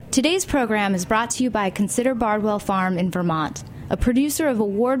Today's program is brought to you by Consider Bardwell Farm in Vermont, a producer of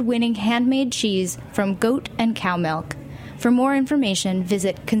award-winning handmade cheese from goat and cow milk. For more information,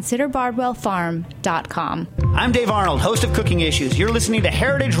 visit considerbardwellfarm.com. I'm Dave Arnold, host of Cooking Issues. You're listening to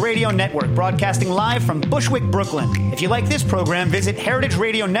Heritage Radio Network, broadcasting live from Bushwick, Brooklyn. If you like this program, visit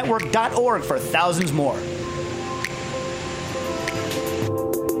heritageradionetwork.org for thousands more.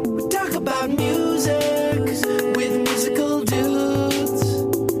 We talk about music with musical dudes.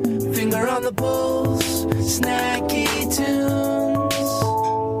 Finger on the pulse, snacky tunes.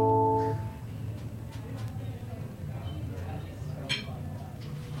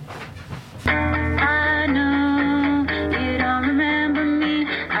 I know you don't remember me.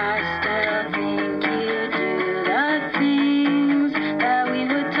 I still think you do the things that we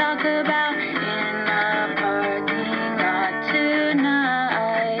would talk about in the parking lot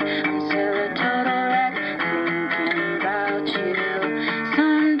tonight. I'm still a total wreck thinking about you.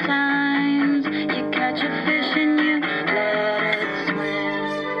 Sometimes you catch a fish and you let it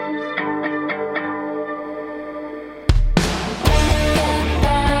swim.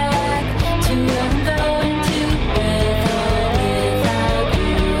 To where I'm going to, with or without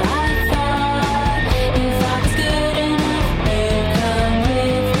you. I thought if I was good enough, you'd come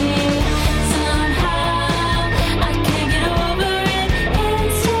with me. Somehow I can't get over it.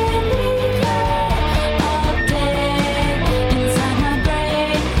 Instantly all day inside my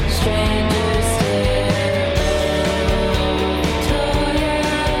brain. Strangers stare. Victoria,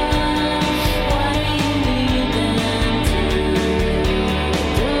 what do you need them to?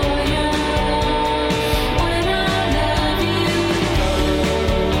 Victoria, when I love you.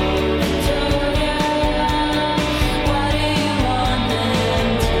 Victoria, what do you want them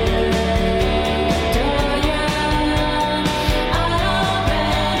to? Victoria,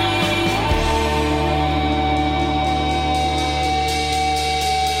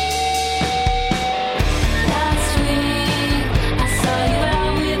 Last week I saw you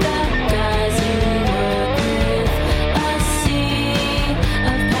out with the guys you work with. A sea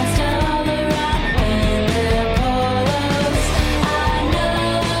of pastel all around in their polos. I know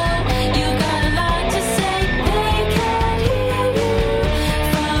you got a lot to say. They can't hear you.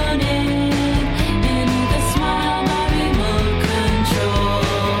 Phone in the smile, my remote control.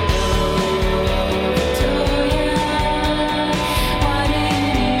 Victoria, what do you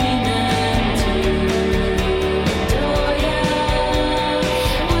need them to? Victoria,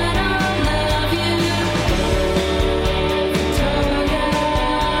 when I love you. Victoria,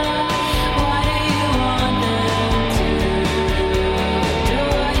 what do you want them to?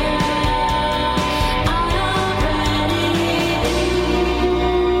 Victoria, I'm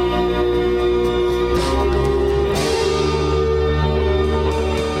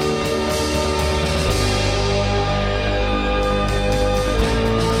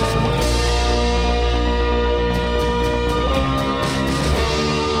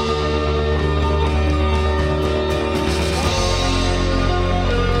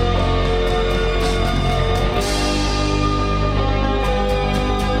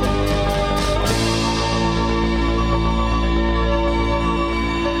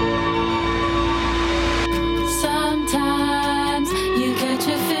Sometimes you catch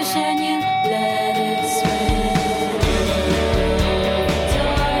a fish and you let it swim.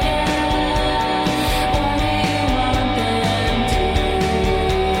 Victoria, what do you want them to?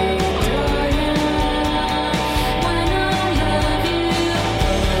 Victoria, when I love you.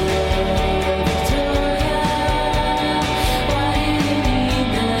 Victoria, what do you need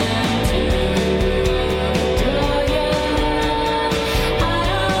them to? Victoria,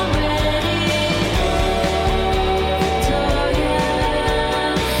 I'm ready. Victoria,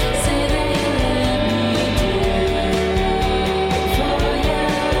 say that you let me do. Victoria,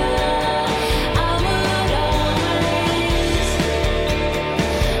 I would always.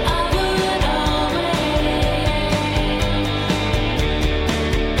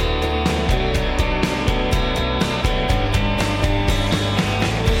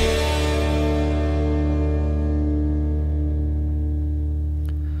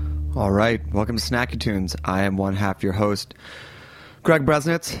 All right, welcome to Snacky Tunes. I am one half your host, Greg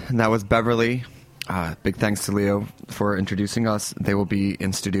Bresnitz, and that was Beverly. Big thanks to Leo for introducing us. They will be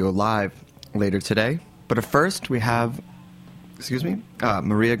in studio live later today. But at first, we have,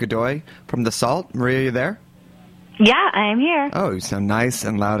 Maria Godoy from The Salt. Maria, you there? Yeah, I am here. Oh, you sound nice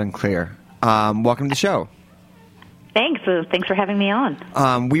and loud and clear. Welcome to the show. Thanks. Thanks for having me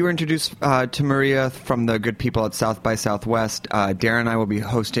on. We were introduced to Maria from the good people at South by Southwest. Darren and I will be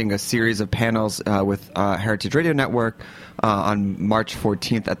hosting a series of panels with Heritage Radio Network on March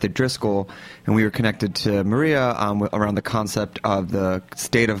 14th at the Driscoll, and we were connected to Maria around the concept of the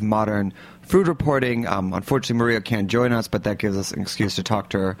state of modern food reporting. Unfortunately, Maria can't join us, but that gives us an excuse to talk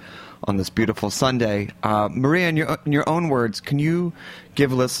to her on this beautiful Sunday. Maria, in your own words, can you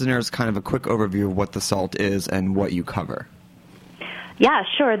give listeners kind of a quick overview of what The Salt is and what you cover? Yeah,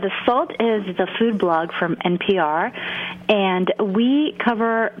 sure. The Salt is the food blog from NPR, and we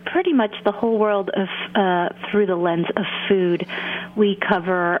cover pretty much the whole world of through the lens of food. We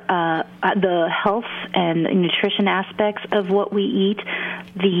cover the health and nutrition aspects of what we eat,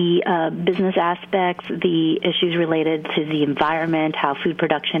 the business aspects, the issues related to the environment, how food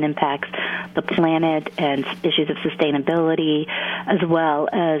production impacts the planet, and issues of sustainability, as well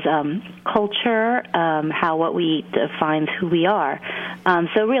as culture, how what we eat defines who we are.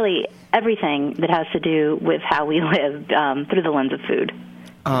 So really everything that has to do with how we live through the lens of food.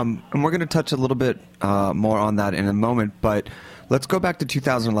 And we're going to touch a little bit more on that in a moment, but let's go back to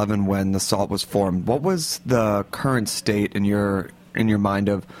 2011 when The Salt was formed. What was the current state in your mind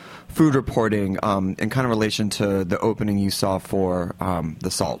of food reporting in kind of relation to the opening you saw for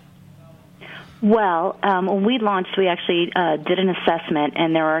The Salt? Well, when we launched, we actually did an assessment,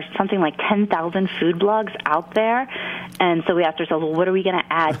 and there are something like 10,000 food blogs out there. And so we asked ourselves, well, what are we going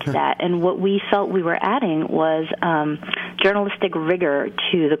to add to that? And what we felt we were adding was journalistic rigor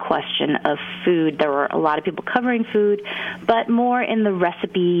to the question of food. There were a lot of people covering food, but more in the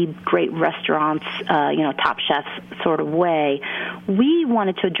recipe, great restaurants, Top Chef sort of way. We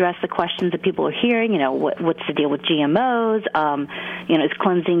wanted to address the questions that people are hearing. What's the deal with GMOs? Is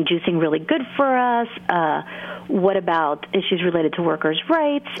cleansing, juicing really good for us? What about issues related to workers'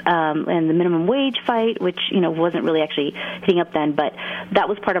 rights and the minimum wage fight, which wasn't really actually hitting up then, but that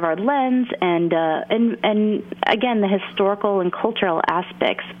was part of our lens. And again, the historical and cultural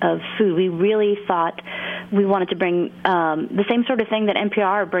aspects of food. We really thought we wanted to bring the same sort of thing that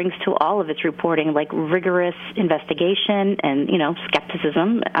NPR brings to all of its reporting, like rigorous investigation and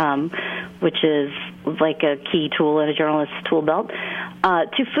skepticism, which is like a key tool in a journalist's tool belt,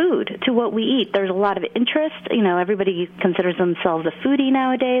 to food, to what we eat. There's a lot of interest. Everybody considers themselves a foodie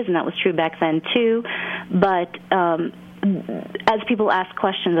nowadays, and that was true back then too. But as people ask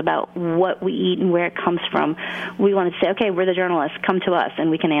questions about what we eat and where it comes from, we wanted to say, okay, we're the journalists, come to us, and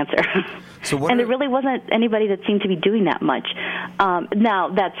we can answer. And there really wasn't anybody that seemed to be doing that much. Now,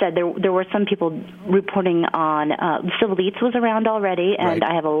 that said, there were some people reporting on, Civil Eats was around already, and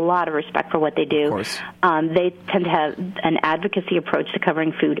I have a lot of respect for what they do. Of course. They tend to have an advocacy approach to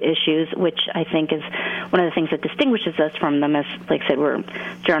covering food issues, which I think is one of the things that distinguishes us from them. As, like I said, we're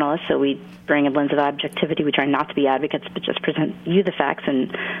journalists, so we bring a lens of objectivity. We try not to be advocates, but just present you the facts,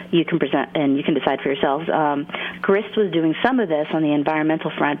 and you can present and you can decide for yourselves. Grist was doing some of this on the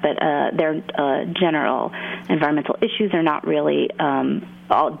environmental front, but their general environmental issues are not really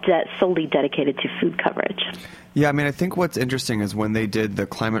solely dedicated to food coverage. Yeah, I mean, I think what's interesting is when they did the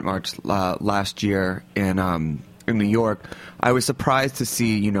climate march last year in New York, I was surprised to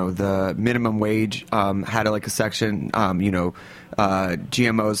see, the minimum wage had a section, GMOs,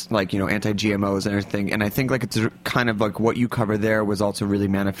 anti-GMOs and everything. And I think it's kind of like what you cover there was also really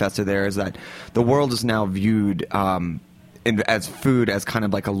manifested there, is that the world is now viewed as food as kind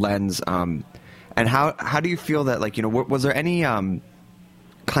of like a lens. And how do you feel that, was there any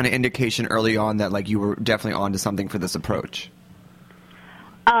kind of indication early on that you were definitely onto something for this approach?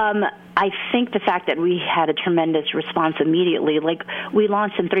 I think the fact that we had a tremendous response immediately, we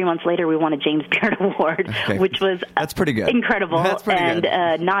launched and 3 months later we won a James Beard Award, which was that's pretty good. Incredible. That's pretty and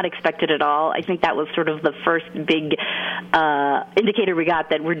good. Not expected at all. I think that was sort of the first big indicator we got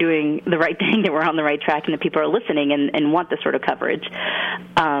that we're doing the right thing, that we're on the right track, and that people are listening and want this sort of coverage.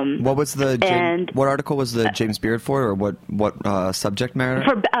 What was what article was the James Beard for, or what subject matter?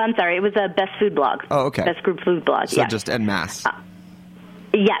 I'm sorry, it was a Best Food Blog. Oh, okay. Best Group Food Blog. So just en masse.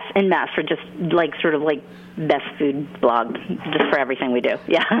 Yes, en masse, for just best food blog, just for everything we do.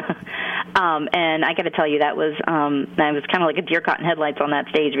 Yeah. And I got to tell you, that was I was kind of like a deer caught in headlights on that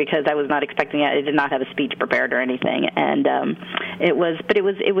stage, because I was not expecting it. I did not have a speech prepared or anything, and it was a good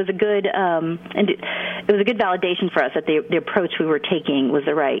it was a good validation for us that the approach we were taking was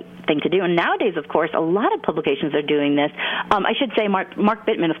the right thing to do. And nowadays, of course, a lot of publications are doing this. I should say Mark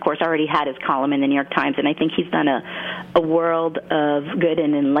Bittman, of course, already had his column in the New York Times, and I think he's done a world of good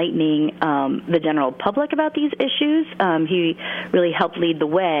in enlightening the general public about these issues. He really helped lead the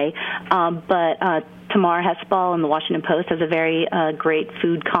way. But Tamar Hespel in the Washington Post has a very great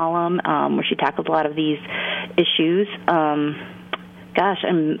food column where she tackles a lot of these issues. And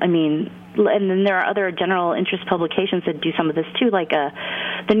then there are other general interest publications that do some of this too, like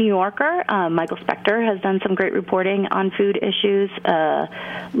the New Yorker. Michael Spector has done some great reporting on food issues.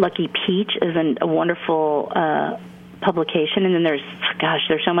 Lucky Peach is a wonderful publication, and then there's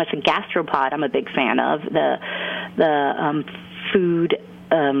so much. Gastropod, I'm a big fan of the food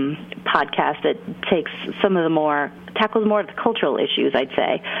podcast that tackles more of the cultural issues, I'd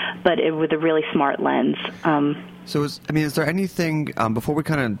say, but with a really smart lens. So, is there anything, before we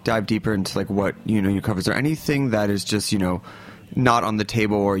kind of dive deeper into like what, you cover, is there anything that is just, not on the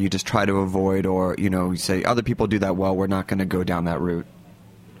table, or you just try to avoid, or, you say other people do that well, we're not going to go down that route?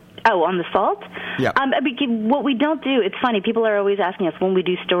 Oh, on the salt? Yeah. What we don't do, it's funny, people are always asking us when we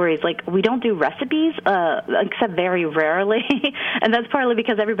do stories, like, we don't do recipes, except very rarely, and that's partly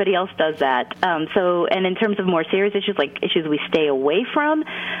because everybody else does that. And in terms of more serious issues, like issues we stay away from,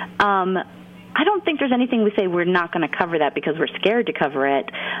 I don't think there's anything we say we're not going to cover that because we're scared to cover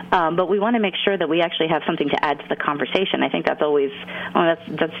it, but we want to make sure that we actually have something to add to the conversation. I think that's always,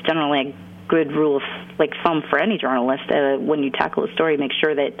 that's generally a good rule of thumb for any journalist. When you tackle a story, make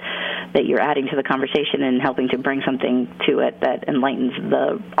sure that you're adding to the conversation and helping to bring something to it that enlightens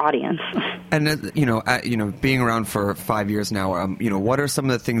the audience. And being around for 5 years now, what are some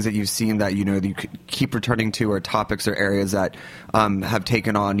of the things that you've seen that that you keep returning to, or topics or areas that have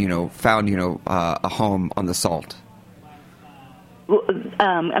taken on, found a home on the salt?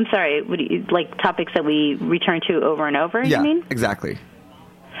 I'm sorry. What do you, like topics that we return to over and over? Yeah, you mean? Exactly.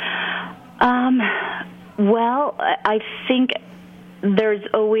 Well, I think there's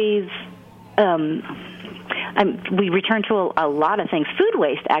always, we return to a lot of things. Food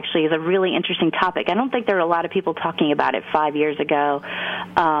waste, actually, is a really interesting topic. I don't think there were a lot of people talking about it 5 years ago.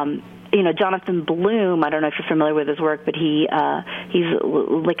 Jonathan Bloom, I don't know if you're familiar with his work, but he's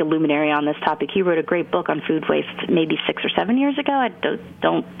like a luminary on this topic. He wrote a great book on food waste maybe 6 or 7 years ago.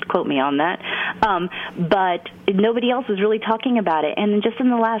 Don't quote me on that. But nobody else is really talking about it. And just in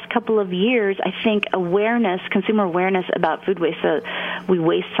the last couple of years, I think consumer awareness about food waste, we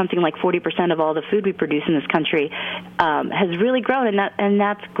waste something like 40% of all the food we produce in this country, has really grown, and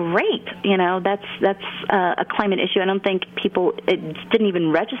that's great. That's a climate issue. I don't think it didn't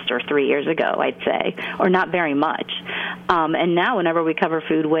even register 3 years ago, I'd say, or not very much. And now whenever we cover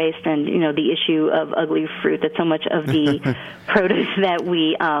food waste and, the issue of ugly fruit, that so much of the produce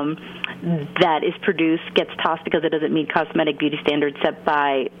that is produced gets tossed because it doesn't meet cosmetic beauty standards set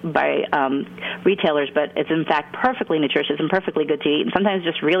by retailers, but it's in fact perfectly nutritious and perfectly good to eat, and sometimes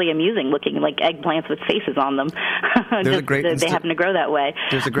just really amusing looking, like eggplants with faces on them. They happen to grow that way.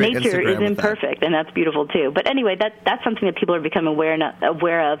 Nature is imperfect, and that's beautiful too. But anyway, that's something that people are becoming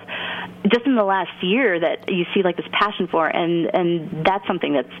aware of just in the last year, that you see like this passion for, and that's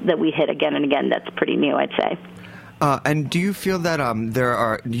something that we hit again and again. That's pretty new, I'd say. And do you feel that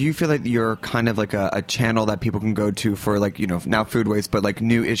do you feel like you're kind of like a channel that people can go to for now food waste, but like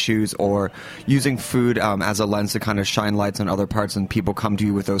new issues, or using food as a lens to kind of shine lights on other parts, and people come to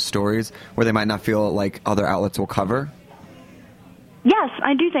you with those stories where they might not feel like other outlets will cover? Yes,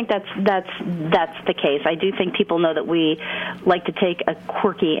 I do think that's the case. I do think people know that we like to take a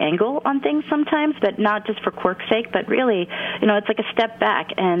quirky angle on things sometimes, but not just for quirk's sake, but really, it's like a step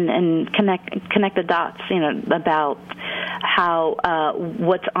back and connect the dots, about how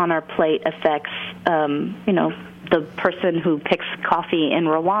what's on our plate affects, the person who picks coffee in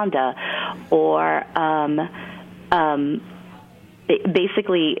Rwanda, or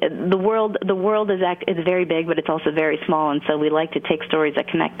basically, the world is very big, but it's also very small, and so we like to take stories that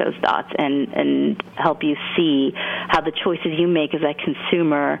connect those dots and help you see how the choices you make as a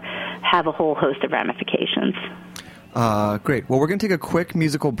consumer have a whole host of ramifications. Great. Well, we're going to take a quick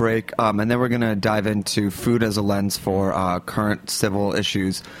musical break, and then we're going to dive into food as a lens for current civil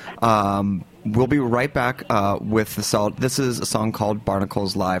issues. We'll be right back with the salt. This is a song called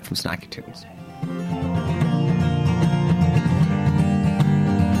Barnacles Live from Snacky Tunes.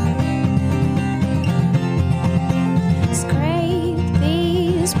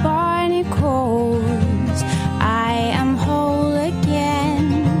 Barnacles, I am whole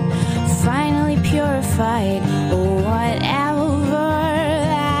again, finally purified, whatever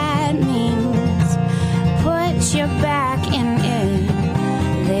that means. Put your back in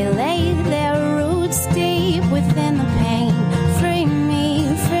it, they lay their roots deep within the pain. Free me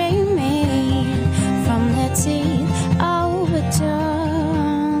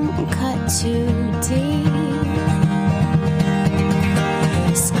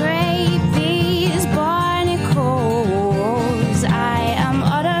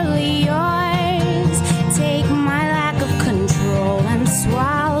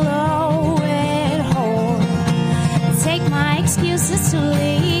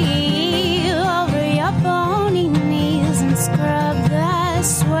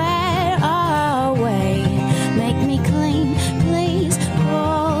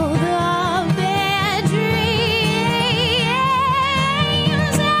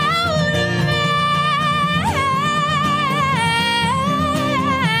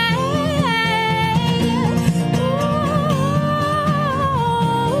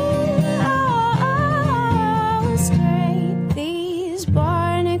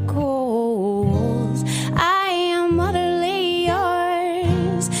barnacles. I am utterly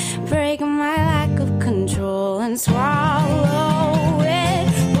yours. Break my lack of control and swallow it.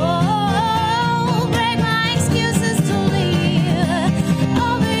 Oh, break my excuses to leave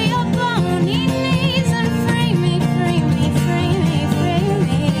over your bony knees and free me, free me, free me, free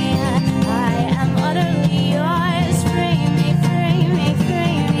me. I am utterly yours. Free me, free me,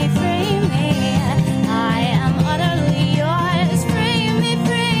 free me, free me. I am utterly yours. Free me,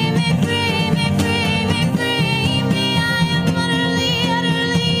 free me, free me, free me, free me. I am utterly,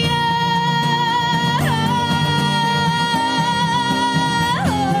 utterly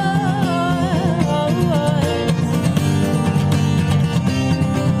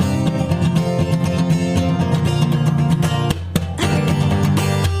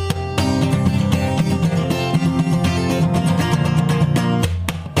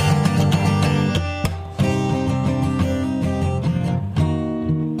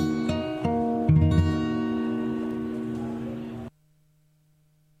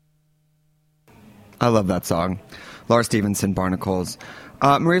I love that song. Laura Stevenson, Barnacles.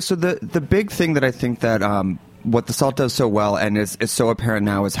 Maria, so the big thing that I think that what the SALT does so well and is so apparent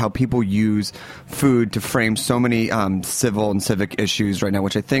now is how people use food to frame so many civil and civic issues right now,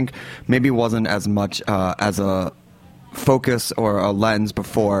 which I think maybe wasn't as much as a focus or a lens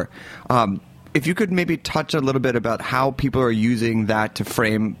before. If you could maybe touch a little bit about how people are using that to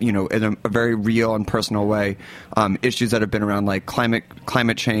frame, in a very real and personal way, issues that have been around like climate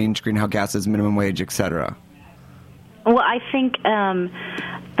change, greenhouse gases, minimum wage, etc. Well, I think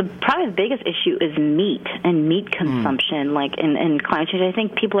probably the biggest issue is meat and meat consumption, like in climate change. I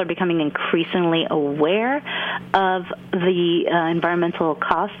think people are becoming increasingly aware of the environmental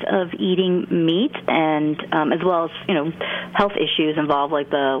cost of eating meat, and as well as health issues involved,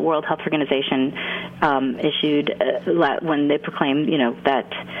 like the World Health Organization issued when they proclaimed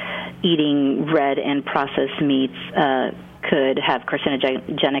that eating red and processed meats could have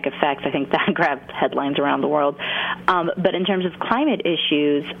carcinogenic effects. I think that grabbed headlines around the world. But in terms of climate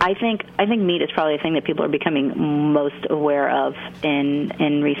issues, I think meat is probably the thing that people are becoming most aware of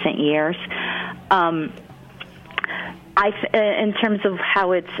in recent years. In terms of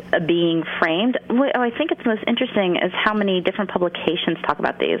how it's being framed, what I think it's most interesting is how many different publications talk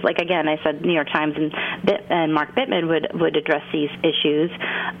about these. Like, again, I said New York Times and Mark Bittman would address these issues,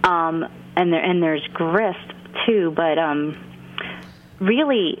 and there's Grist too, but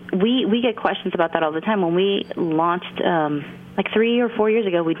really we get questions about that all the time. When we launched like 3 or 4 years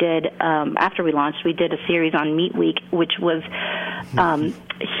ago, we did after we launched, we did a series on Meat Week, which was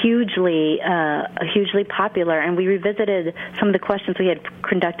hugely popular, and we revisited some of the questions. We had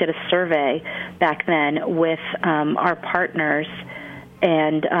conducted a survey back then with our partners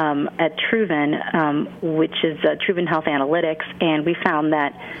and at Truven, which is Truven Health Analytics, and we found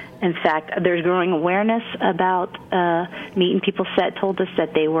that, in fact, there's growing awareness about meat, and people told us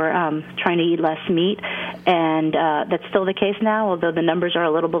that they were trying to eat less meat, and that's still the case now, although the numbers are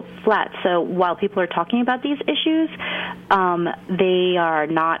a little bit flat. So while people are talking about these issues, they are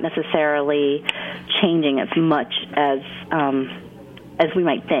not necessarily changing as much as we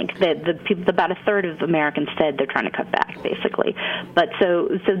might think. About a third of Americans said they're trying to cut back, basically. But so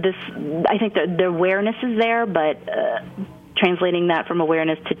this, I think the awareness is there, but translating that from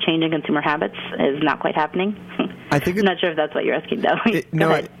awareness to changing consumer habits is not quite happening. I think I'm not sure if that's what you're asking, though.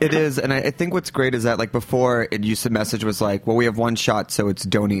 It is, and I think what's great is that, like, before, it used to message was like, well, we have one shot, so it's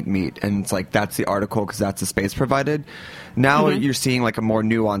don't eat meat, and it's like, that's the article because that's the space provided. Now you're seeing, like, a more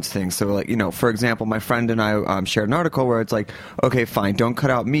nuanced thing. So, like, for example, my friend and I shared an article where it's like, okay, fine, don't cut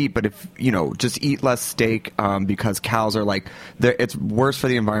out meat, but if, just eat less steak because cows are, like, it's worse for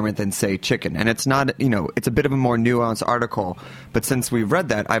the environment than, say, chicken. And it's not, it's a bit of a more nuanced article, but since we've read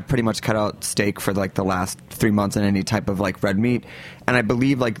that, I've pretty much cut out steak for, like, the last 3 months and any type of, like, red meat. And I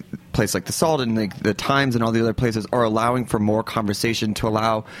believe, like, places like the SALT and, like, the Times and all the other places are allowing for more conversation to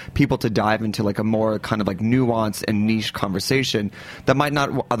allow people to dive into, like, a more kind of, like, nuanced and niche conversation that might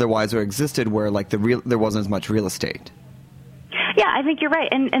not otherwise have existed where, like, there wasn't as much real estate. Yeah, I think you're right.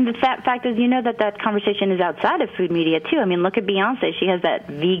 And the fact is, that conversation is outside of food media, too. I mean, look at Beyonce. She has that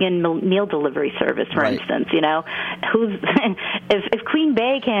vegan meal delivery service, for instance. If Queen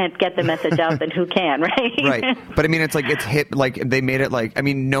Bey can't get the message out, then who can, right? Right. But, I mean, it's like it's hit, like, they made it like, I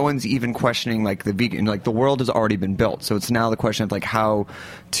mean, no one's even questioning, like, the vegan, like, the world has already been built. So it's now the question of, like, how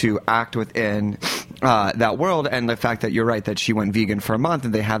to act within that world. And the fact that you're right, that she went vegan for a month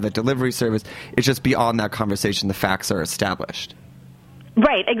and they have that delivery service, it's just beyond that conversation. The facts are established.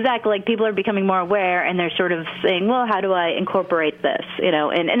 Right, exactly. Like, people are becoming more aware, and they're sort of saying, well, how do I incorporate this?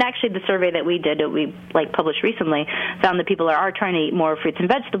 And actually the survey that we did, that we published recently, found that people are trying to eat more fruits and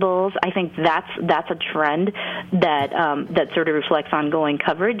vegetables. I think that's a trend that sort of reflects ongoing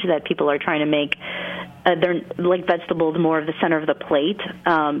coverage, that people are trying to make they're like vegetables more of the center of the plate,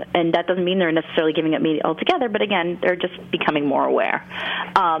 and that doesn't mean they're necessarily giving up meat altogether, but again, they're just becoming more aware.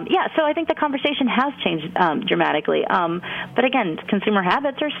 So I think the conversation has changed dramatically, but again, consumer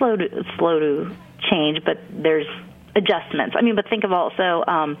habits are slow to change, but there's adjustments. I mean, but think of also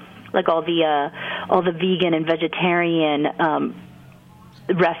like all the vegan and vegetarian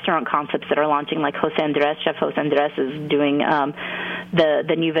restaurant concepts that are launching, like Jose Andres. Chef Jose Andres is doing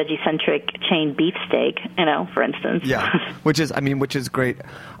the new veggie-centric chain beef steak, for instance. Yeah, which is great.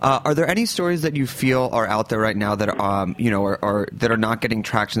 Are there any stories that you feel are out there right now that are that are not getting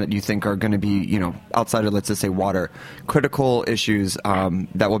traction, that you think are going to be, outside of, let's just say, water, critical issues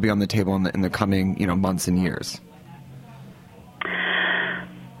that will be on the table in the coming, months and years?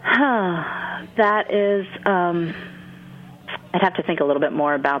 That is, I'd have to think a little bit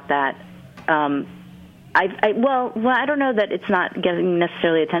more about that. I don't know that it's not getting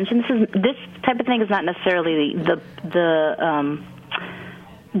necessarily attention. This type of thing is not necessarily the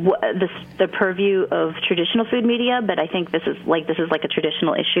purview of traditional food media, but I think this is like a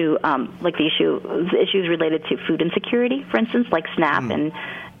traditional issue, like the issues related to food insecurity, for instance, like SNAP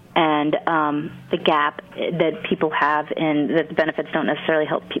and the gap that people have, and that the benefits don't necessarily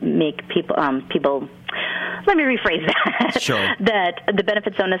help make people. Let me rephrase that. Sure. That the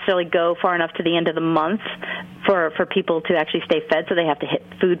benefits don't necessarily go far enough to the end of the month for people to actually stay fed, so they have to hit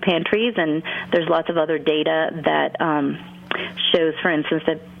food pantries, and there's lots of other data that shows, for instance,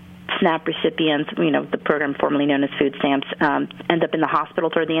 that SNAP recipients, the program formerly known as food stamps, end up in the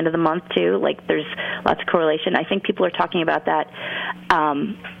hospital toward the end of the month, too. Like, there's lots of correlation. I think people are talking about that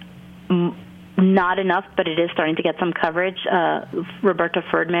not enough, but it is starting to get some coverage. Roberta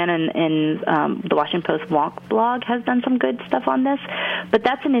Ferdman in the Washington Post Walk blog has done some good stuff on this. But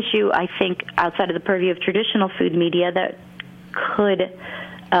that's an issue, I think, outside of the purview of traditional food media that could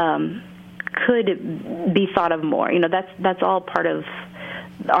be thought of more. That's all part of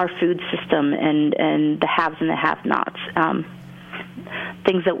our food system and the haves and the have-nots.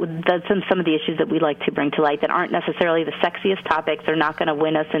 Things that's some of the issues that we like to bring to light that aren't necessarily the sexiest topics. They're not going to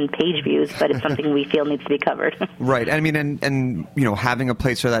win us in page views, but it's something we feel needs to be covered. Right. I mean, and having a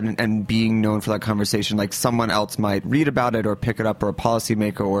place for that and being known for that conversation, like someone else might read about it or pick it up, or a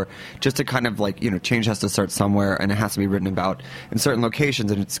policymaker, or just to kind of change has to start somewhere, and it has to be written about in certain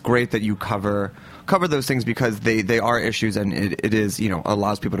locations. And it's great that you cover those things, because they are issues, and it is,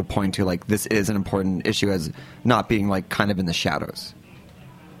 allows people to point to, like, this is an important issue as not being kind of in the shadows.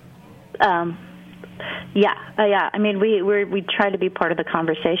 Yeah. I mean, we try to be part of the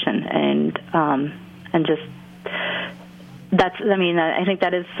conversation, and just that's. I mean, I think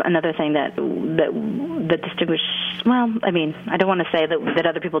that is another thing that distinguishes. Well, I mean, I don't want to say that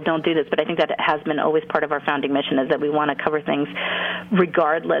other people don't do this, but I think that it has been always part of our founding mission, is that we want to cover things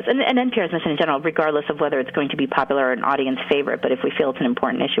regardless, and NPR's mission in general, regardless of whether it's going to be popular or an audience favorite. But if we feel it's an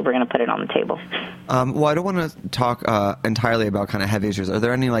important issue, we're going to put it on the table. Well, I don't want to talk entirely about kind of heavy issues. Are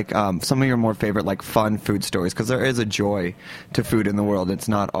there any some of your more favorite fun food stories? Because there is a joy to food in the world. It's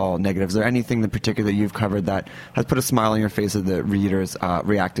not all negative. Is there anything in particular that you've covered that has put a smile on your face that the readers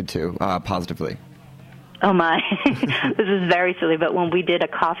reacted to positively? Oh, my. This is very silly, but when we did a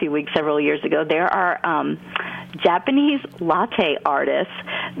coffee week several years ago, there are Japanese latte artists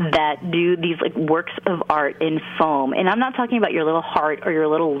that do these works of art in foam. And I'm not talking about your little heart or your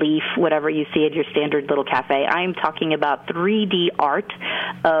little leaf, whatever you see at your standard little cafe. I'm talking about 3D art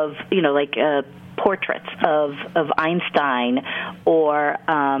of, portraits of Einstein or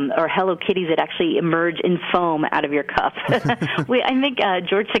Hello Kitties that actually emerge in foam out of your cup. I think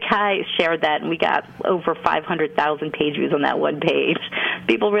George Sakai shared that, and we got over 500,000 page views on that one page.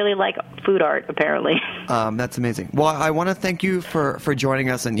 People really like food art, apparently. That's amazing. Well, I want to thank you for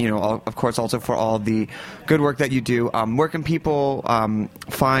joining us, and of course also for all the good work that you do. Where can people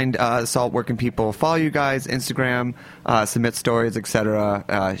find SALT? Where can people follow you guys? Instagram, submit stories,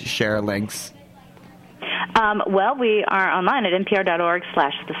 etc. Share links. Well, we are online at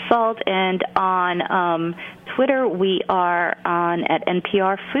npr.org/thesalt, and on Twitter, we are on at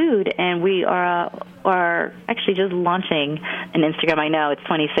NPR Food, and we are actually just launching an Instagram. I know it's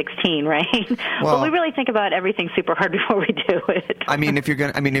 2016, right? Well, we really think about everything super hard before we do it. I mean, if you're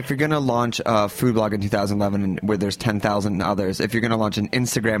gonna launch a food blog in 2011 where there's 10,000 others, if you're gonna launch an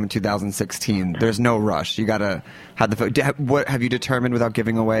Instagram in 2016, there's no rush. You gotta have what have you determined, without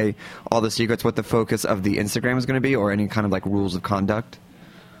giving away all the secrets, what the focus of the Instagram is going to be, or any kind of like rules of conduct?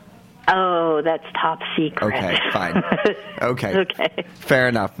 Oh, that's top secret. Okay, fine. Okay. Okay. Fair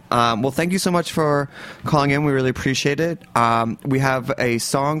enough. Well, thank you so much for calling in. We really appreciate it. We have a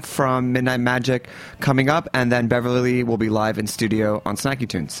song from Midnight Magic coming up, and then Beverly will be live in studio on Snacky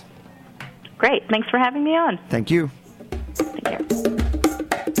Tunes. Great. Thanks for having me on. Thank you. Take care.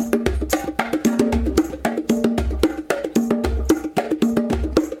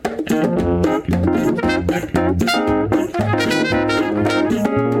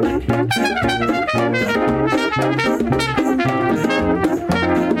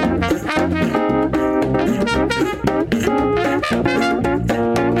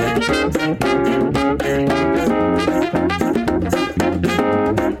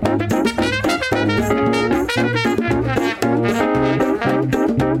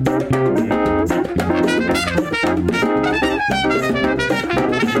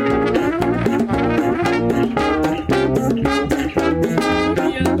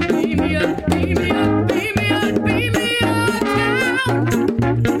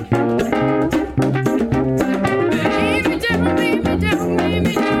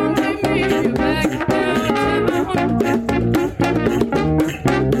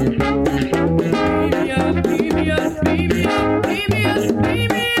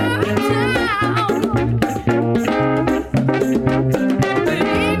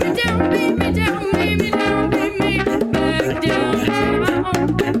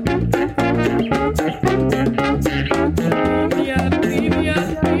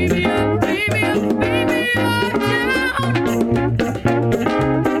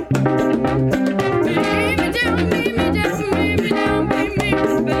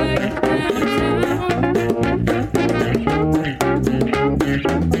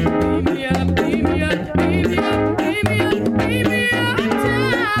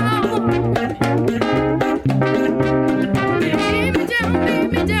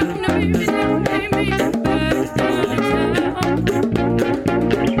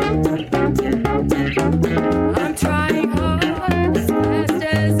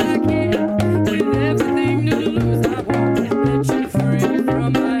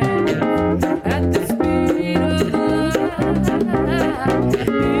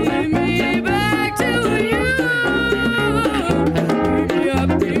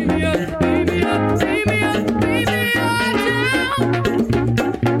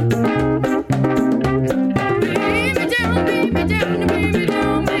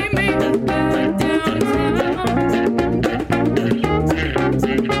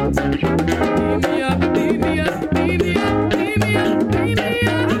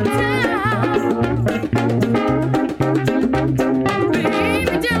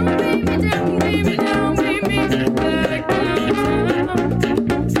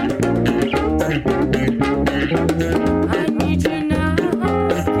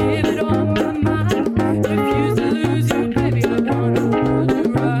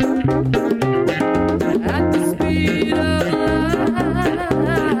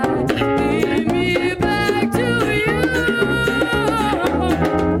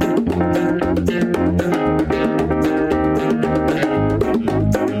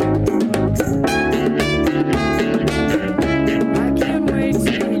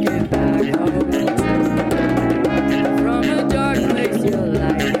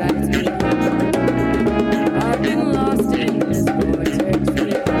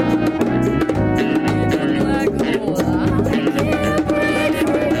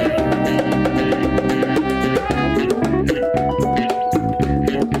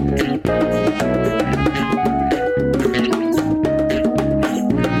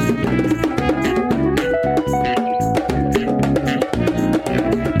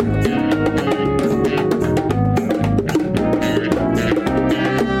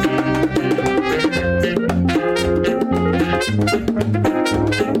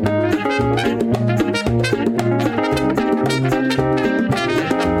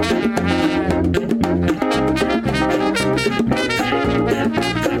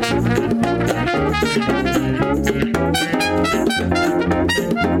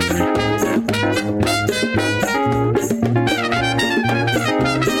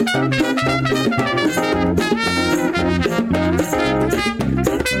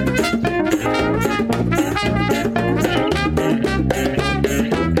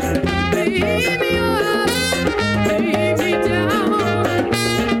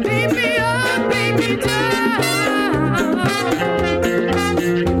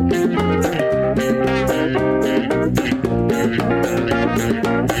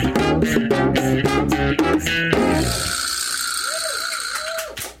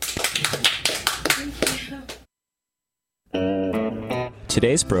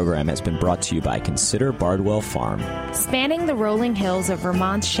 Today's program has been brought to you by Consider Bardwell Farm. Spanning the rolling hills of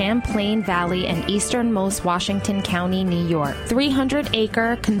Vermont's Champlain Valley and easternmost Washington County, New York,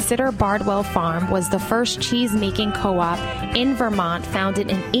 300-acre Consider Bardwell Farm was the first cheese-making co-op in Vermont,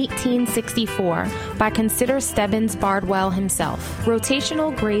 founded in 1864 by Consider Stebbins Bardwell himself.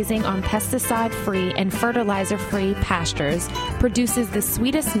 Rotational grazing on pesticide-free and fertilizer-free pastures produces the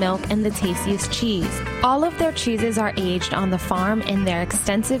sweetest milk and the tastiest cheese. All of their cheeses are aged on the farm in their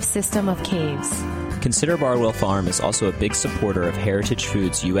extensive system of caves. Consider Bardwell Farm is also a big supporter of Heritage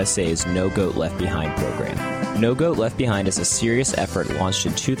Foods USA's No Goat Left Behind program. No Goat Left Behind is a serious effort launched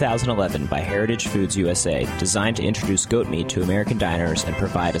in 2011 by Heritage Foods USA, designed to introduce goat meat to American diners and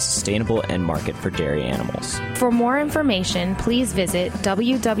provide a sustainable end market for dairy animals. For more information, please visit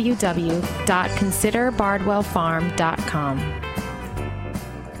www.considerbardwellfarm.com.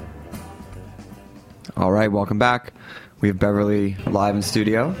 All right, welcome back. We have Beverly live in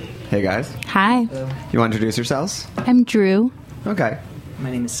studio. Hey, guys. Hi, You want to introduce yourselves? I'm Drew. Okay. My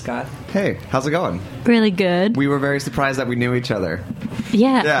name is Scott. Hey, how's it going? Really good. We were very surprised that we knew each other.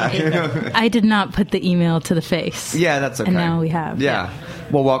 Yeah. I did not put the email to the face. Yeah, that's okay. And now we have. Yeah.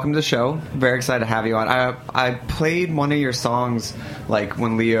 Well, welcome to the show. Very excited to have you on. I played one of your songs, like,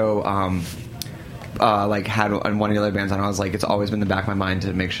 when Leo had on one of the other bands, and I was like, it's always been in the back of my mind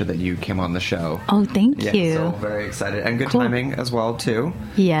to make sure that you came on the show. Oh, thank you. So very excited. And good Cool. timing as well, too.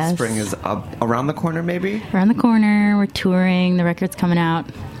 Yes. Spring is around the corner, maybe? Around the corner, we're touring, the record's coming out.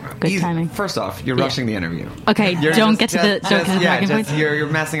 Good timing. First off, you're Yeah. rushing the interview. Okay, don't get to the talking just, points. you're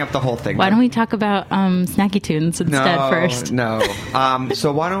messing up the whole thing. Why don't we talk about Snacky Tunes instead first? No.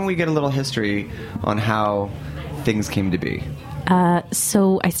 So why don't we get a little history on how things came to be?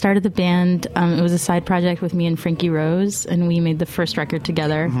 So I started the band. It was a side project with me and Frankie Rose, and we made the first record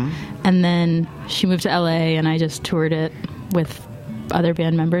together. Mm-hmm. And then she moved to LA, and I just toured it with other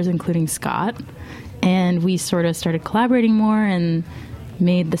band members, including Scott. And we sort of started collaborating more and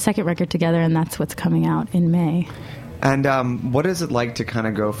made the second record together, and that's what's coming out in May. And what is it like to kind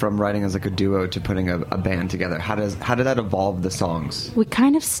of go from writing as like a duo to putting a band together? How did that evolve the songs? We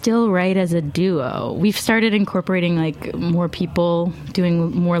kind of still write as a duo. We've started incorporating like more people doing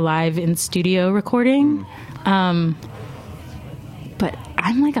more live in studio recording. But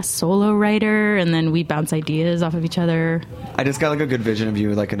I'm like a solo writer, and then we bounce ideas off of each other. I just got like a good vision of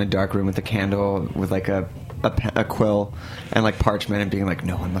you like in a dark room with a candle with like a quill and like parchment and being like,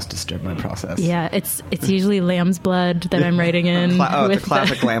 no one must disturb my process. Yeah, it's usually Lamb's Blood that I'm writing in. The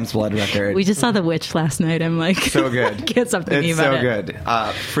classic Lamb's Blood record. We just saw The Witch last night. I'm like, so good. Can't stop thinking about it. It's so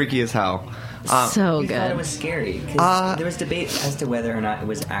good. Freaky as hell. So We good. thought it was scary because there was debate as to whether or not it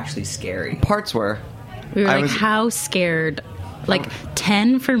was actually scary. Parts were. We were I like, was- how scared? Like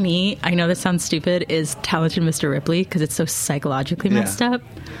 10 for me, I know this sounds stupid, is Talented Mr. Ripley because it's so psychologically messed up.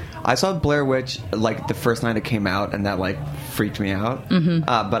 I saw Blair Witch like the first night it came out, and that like freaked me out. Mm-hmm.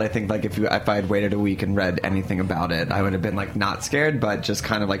 But I think like if I had waited a week and read anything about it, I would have been like not scared, but just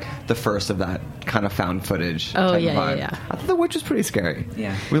kind of like the first of that kind of found footage. Oh, type of yeah, vibe. yeah. I thought The Witch was pretty scary.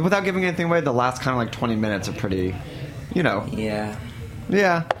 Yeah. Without giving anything away, the last kind of like 20 minutes are pretty, Yeah.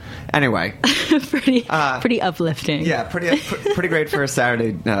 Yeah. Anyway. pretty uplifting. Yeah, pretty great for a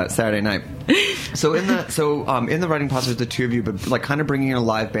Saturday night. So in the writing process, the two of you, but like kind of bringing in a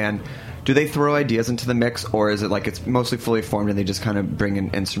live band, do they throw ideas into the mix, or is it like it's mostly fully formed and they just kind of bring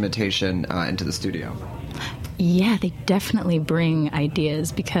in instrumentation into the studio? Yeah, they definitely bring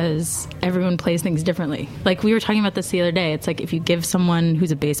ideas because everyone plays things differently. Like we were talking about this the other day. It's like if you give someone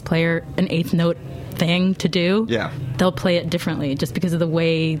who's a bass player an eighth note thing to do, they'll play it differently just because of the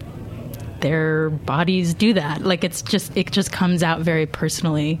way their bodies do that. Like it just comes out very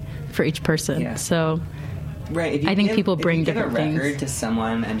personally for each person. Yeah. So Right. I think people bring if you different give a record things. to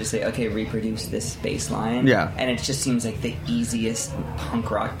someone and just say, okay, reproduce this bass line. Yeah. And it just seems like the easiest punk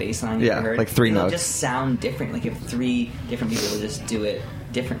rock bass line you've Yeah, ever heard. like three It'll notes. just sound different. Like if three different people will just do it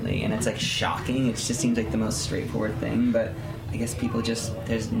differently. And it's like shocking. It just seems like the most straightforward thing. But I guess people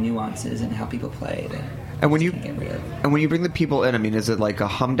there's nuances in how people play that And when you can't get rid of. and when you bring the people in, I mean, is it like a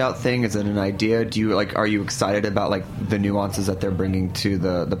hummed out thing? Is it an idea? Are you excited about like the nuances that they're bringing to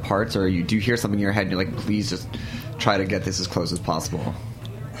the parts, or do you hear something in your head and you're like, please just try to get this as close as possible?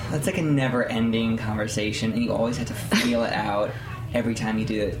 That's like a never-ending conversation, and you always have to feel it out every time you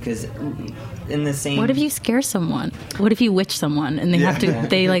do it. Because in the same, what if you scare someone? What if you witch someone and they have to?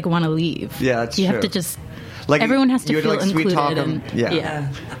 They like want to leave. Yeah, that's you true. have to just. Like Everyone has to you had feel like sweet included. talk 'em. And,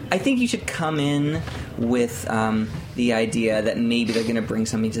 yeah. I think you should come in with the idea that maybe they're going to bring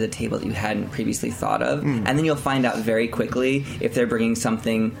something to the table that you hadn't previously thought of, and then you'll find out very quickly if they're bringing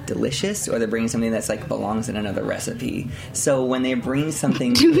something delicious or they're bringing something that's like belongs in another recipe. So when they bring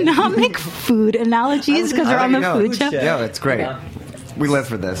something, Do not make food analogies because we're on the food show. Yeah, it's great. We live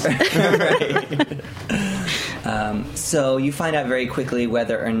for this. So you find out very quickly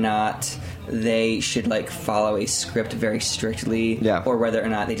whether or not they should like follow a script very strictly, or whether or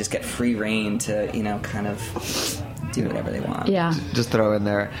not they just get free reign to kind of do whatever they want. Yeah, just throw in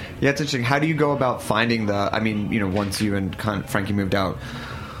there. Yeah, it's interesting. How do you go about finding the? I mean, once you and Frankie moved out,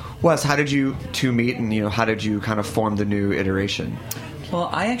 Wes, how did you two meet, and how did you kind of form the new iteration? Well,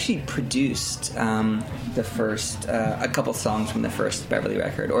 I actually produced the first a couple songs from the first Beverly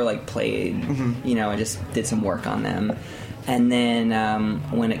record, or like played, I just did some work on them. And then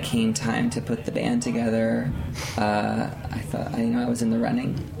when it came time to put the band together, I thought, I was in the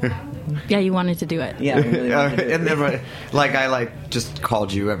running. Yeah, you wanted to do it. Yeah, I really wanted to do it. And then, I just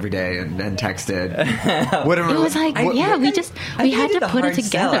called you every day and texted. It was like, we had to put it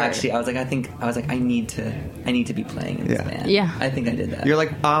together. Actually, I was like, I need to be playing in this band. Yeah, I think I did that. You're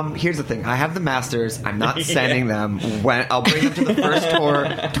like, here's the thing. I have the masters. I'm not sending them. I'll bring them to the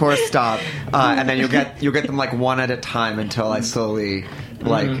first tour stop, and then you'll get them like one at a time until I slowly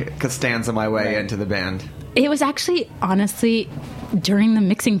Costanza my way into the band. It was actually, honestly, during the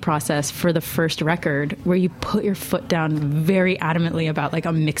mixing process for the first record where you put your foot down very adamantly about like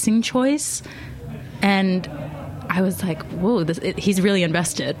a mixing choice, and I was like, whoa, he's really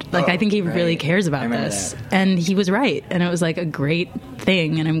invested. Like, I think he really cares about this. And he was right. And it was like a great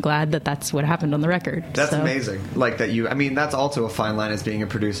thing. And I'm glad that that's what happened on the record. That's amazing. Like that that's also a fine line as being a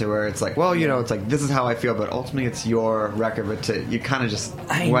producer where it's like, well, it's like, this is how I feel, but ultimately it's your record, but you kind of just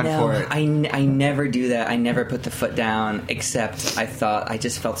went for it. I never do that. I never put the foot down, except I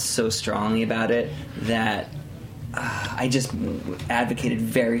just felt so strongly about it that I just advocated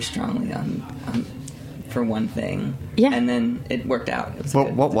very strongly on for one thing, and then it worked out. It was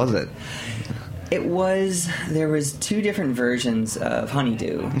what was it? There was two different versions of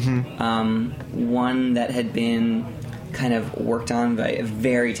Honeydew. One that had been kind of worked on by a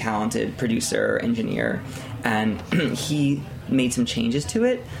very talented producer engineer, and he made some changes to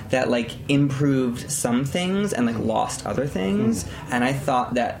it that like improved some things and like lost other things. And I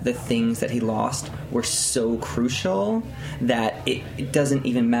thought that the things that he lost were so crucial that it doesn't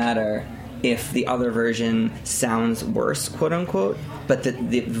even matter if the other version sounds worse, quote unquote, but the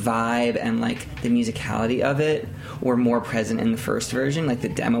vibe and like the musicality of it were more present in the first version, like the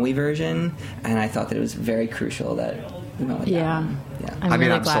demo-y version, and I thought that it was very crucial that we went with that. I'm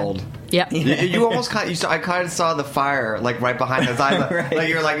glad. Sold. Yeah, you almost I kind of saw the fire like right behind his eyes, right. Like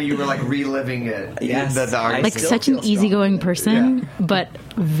you were like reliving it. Yes, like such an easygoing person, but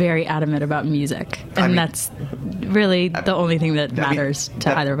very adamant about music, and that's really the only thing that matters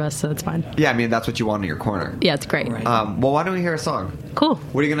to either of us. So it's fine. Yeah, I mean that's what you want in your corner. Yeah, it's great. Right. Well, why don't we hear a song? Cool.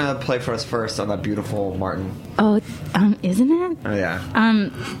 What are you gonna play for us first on that beautiful Martin? Oh, isn't it? Oh yeah.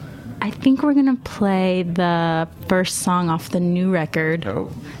 I think we're going to play the first song off the new record.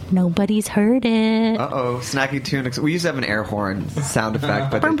 Oh. Nobody's heard it. Uh-oh. Snacky Tune. We used to have an air horn sound effect.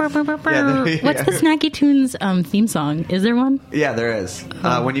 But What's the Snacky Tunes theme song? Is there one? Yeah, there is.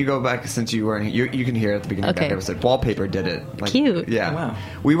 When you go back, since you weren't here, you can hear it at the beginning of that episode. Wallpaper did it. Like, cute. Yeah. Oh, wow.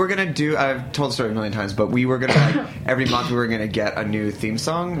 We were going to do, I've told the story a million times, but we were going to, every month we were going to get a new theme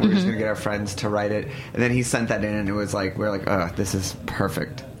song. We were just going to get our friends to write it. And then he sent that in and it was like, we're like, this is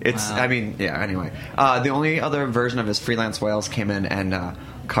perfect. It's, I mean, yeah, anyway. The only other version of his Freelance Whales came in and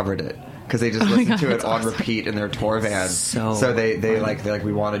covered it. Because they just listened to it on repeat in their tour van. So they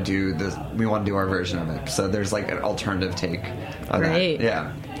we want to do this. We want to do our version of it. So there's like an alternative take on great. that.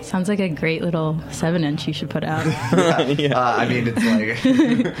 Yeah. Sounds like a great little 7-inch you should put out. I mean, it's like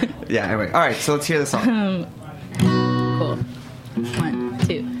yeah. Anyway, all right. So let's hear the song. Cool. 1,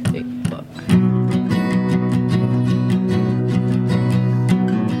 2, 3, 4.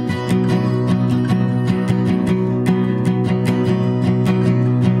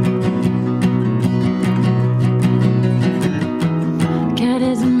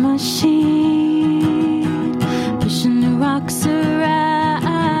 Machine pushing the rocks around.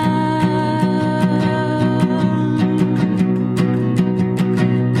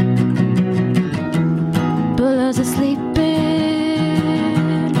 Bullets are sleeping,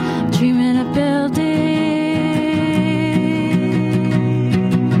 dreaming of buildings.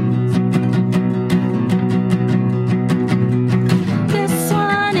 This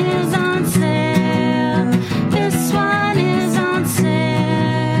one is on sale. This one is on sale.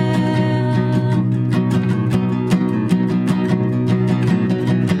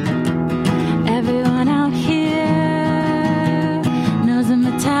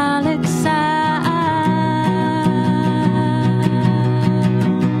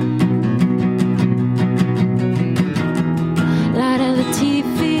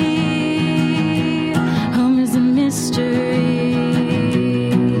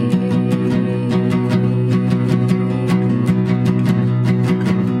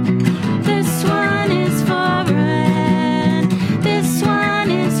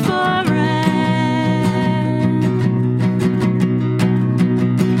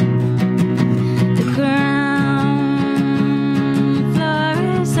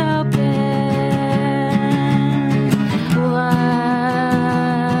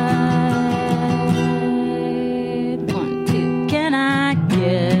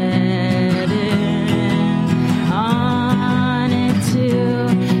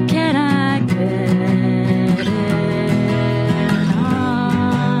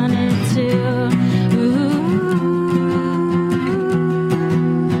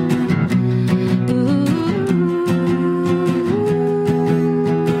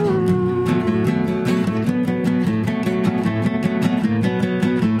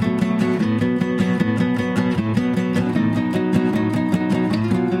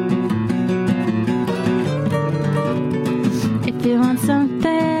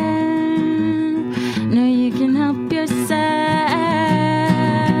 something. No, you can help yourself.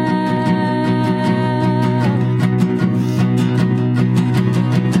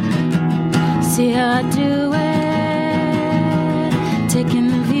 See how I do it, taking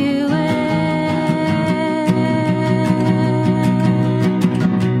the view in.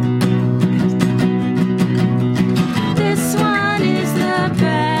 This one is the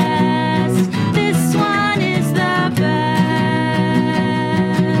best. This one is the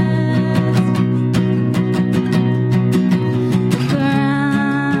best. The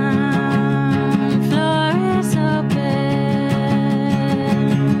ground floor is open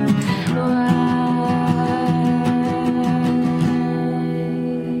wide.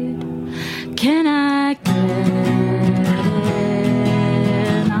 Can I get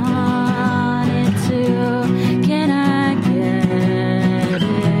in on it too? Can I get in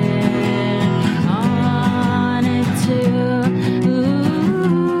on it too?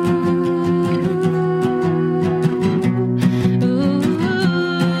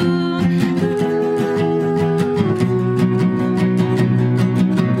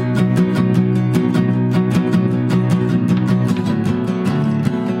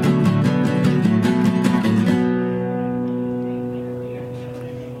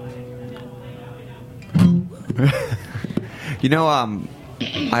 You know,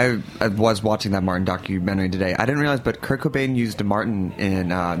 I was watching that Martin documentary today. I didn't realize, but Kurt Cobain used a Martin in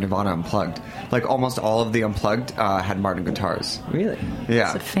Nirvana Unplugged. Like almost all of the Unplugged had Martin guitars. Really?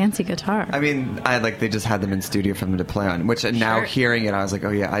 Yeah. It's a fancy guitar. I mean, they just had them in studio for them to play on. Which now Sure. hearing it, I was like, oh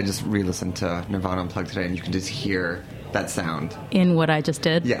yeah, I just re-listened to Nirvana Unplugged today, and you can just hear that sound. In what I just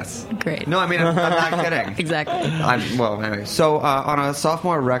did? Yes. Great. No, I mean, I'm not kidding. Exactly. Anyway, so on a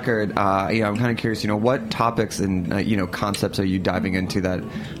sophomore record, I'm kind of curious, what topics and, concepts are you diving into that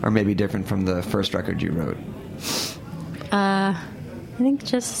are maybe different from the first record you wrote? I think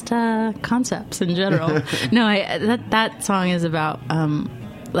just concepts in general. No, that song is about,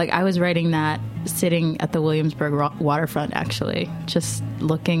 I was writing that sitting at the Williamsburg waterfront, actually, just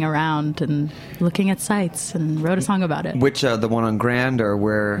looking around and looking at sights, and wrote a song about it. Which, the one on Grand, or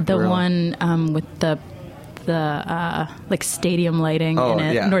where? The one with the stadium lighting in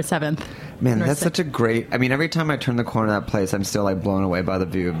it, yeah. North 7th. Man, North that's such a great... I mean, every time I turn the corner of that place, I'm still, blown away by the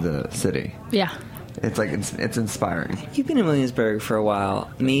view of the city. Yeah. It's, it's inspiring. You've been in Williamsburg for a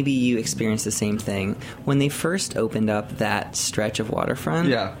while. Maybe you experienced the same thing. When they first opened up that stretch of waterfront...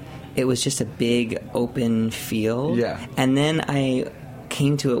 Yeah. It was just a big open field. Yeah. And then I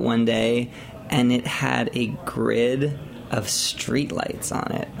came to it one day, and it had a grid of streetlights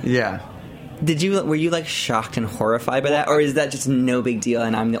on it. Yeah. Were you shocked and horrified by that, or is that just no big deal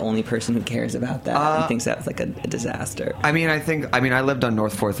and I'm the only person who cares about that and thinks that was a disaster? I mean, I lived on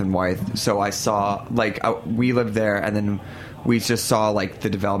North 4th and Wythe, so I saw we lived there, and then we just saw the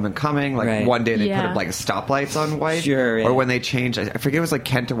development coming. Right. One day they Yeah. put up stoplights on Wythe, Sure, yeah. or when they changed, I forget, it was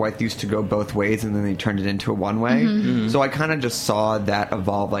Kent and Wythe used to go both ways, and then they turned it into a one-way. Mm-hmm. So I kind of just saw that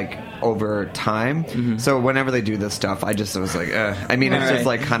evolve over time. Mm-hmm. So whenever they do this stuff, I just was I mean, it's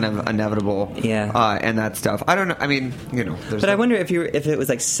Right. just kind of inevitable. Yeah. And that stuff. I don't know. I mean, there's. But I wonder if it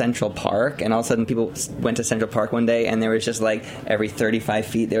was Central Park, and all of a sudden people went to Central Park one day, and there was just every 35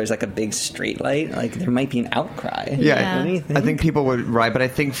 feet there was a big street light. There might be an outcry. Yeah, What do you think? I think people would, right, but I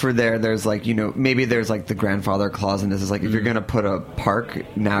think for there's maybe there's the grandfather clause, and this is if you're going to put a park,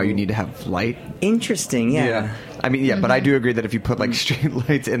 now you need to have light. Interesting, yeah. I mean, yeah, but I do agree that if you put street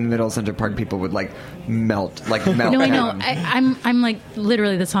lights in the middle of Central Park, people would melt. No, I know. down. I'm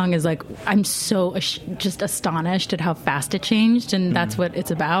literally, the song is I'm so just astonished at how fast it changed, and that's what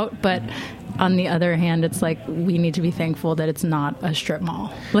it's about. But on the other hand, it's we need to be thankful that it's not a strip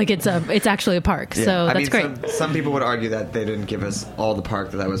mall. It's actually a park. Yeah. So I that's mean, great. Some people would argue that they didn't give us all the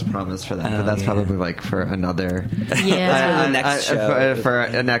park that was promised for that, but that's probably for another. Yeah. For the next show. For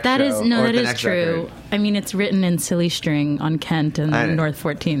a next That show. is or that the is next true. record. I mean, it's written in silly string on Kent and North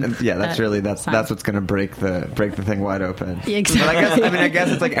 14th. Yeah, that's sign. that's what's going to break the thing wide open. Yeah, exactly. But I guess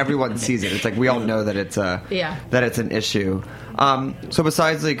it's everyone sees it. It's we all know that it's that it's an issue. So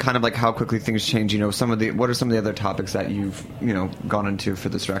besides kind of how quickly things change, what are some of the other topics that you've gone into for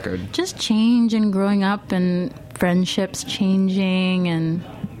this record? Just change and growing up and friendships changing, and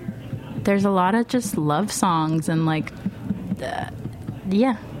there's a lot of just love songs and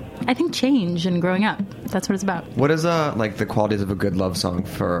I think change and growing up. That's what it's about. What is the qualities of a good love song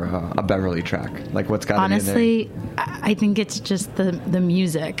for a Beverly track? What's got Honestly, I think it's just the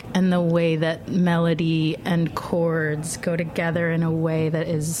music and the way that melody and chords go together in a way that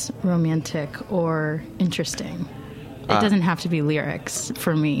is romantic or interesting. doesn't have to be lyrics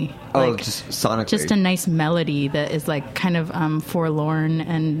for me. Oh, Like, just sonically. just a nice melody that is like kind of forlorn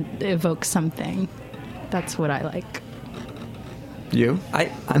and evokes something. That's what I like. You?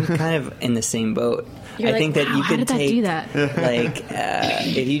 I'm kind of in the same boat. You're I like, think that wow, you how could did that take do that? like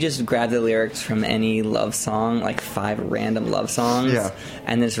if you just grab the lyrics from any love song, like 5 random love songs, Yeah.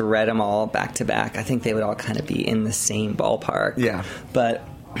 and just read them all back to back, I think they would all kind of be in the same ballpark. Yeah. But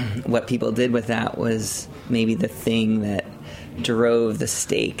what people did with that was maybe the thing that drove the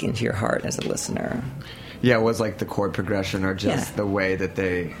stake into your heart as a listener. Yeah, it was like the chord progression or just Yeah. the way that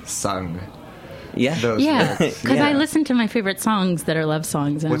they sung Yeah. those Yeah, lyrics. because I Yeah. listen to my favorite songs that are love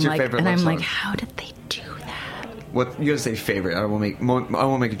songs, and What's I'm your like, favorite and love I'm like, song? how did they do that? What you gotta say favorite? I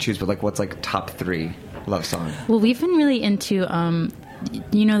won't make you choose, but like what's like top 3 love song? Well, we've been really into,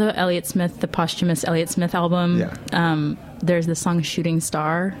 you know, the Elliott Smith, the posthumous Elliott Smith album. Yeah. There's the song "Shooting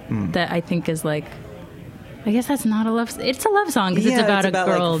Star" that I think is like, I guess that's not a love. It's a love song because Yeah, it's about a like,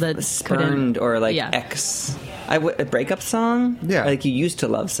 girl that spurned or like Yeah. ex. A breakup song. Yeah. Like you used to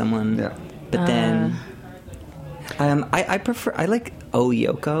love someone. Yeah. But then, I prefer. I like "Oh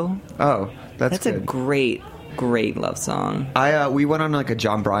Yoko." Oh, that's That's a good. great love song. We went on like a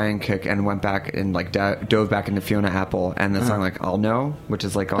John Bryan kick and went back and like dove back into Fiona Apple and the song like "I'll Know," which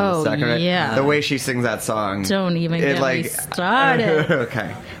is like on Oh, the second. yeah. The way she sings that song. Don't even it, get like, me started.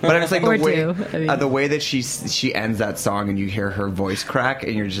 Okay, but I'm just like Or the way do. I mean- the way that she ends that song and you hear her voice crack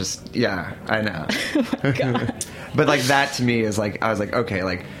and you're just I know. But like that to me is like I was like okay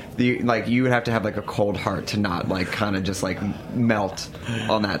like. You would have to have like a cold heart to not like kind of just like melt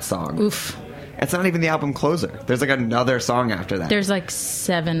on that song. Oof. It's not even the album closer. There's like another song after that. There's like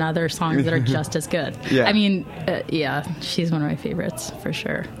 7 other songs that are just as good. Yeah. I mean, yeah, she's one of my favorites for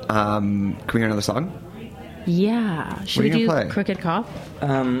sure. Can we hear another song? Yeah. Should What are we you do gonna play? Crooked Cop?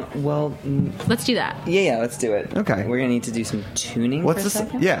 Well, Let's do that. yeah, let's do it. Okay. We're gonna need to do some tuning. What's for a this?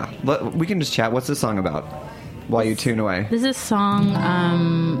 second. Yeah, we can just chat. What's this song about? While you tune away. This is a song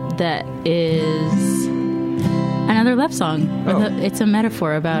that is another love song. Oh. It's a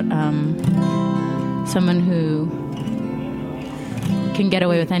metaphor about someone who can get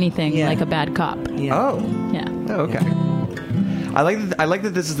away with anything, Yeah. like a bad cop. Yeah. Oh. Yeah. Oh, okay. I like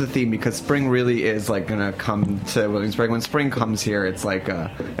that this is the theme because spring really is like gonna come to Williamsburg. When spring comes here, it's like a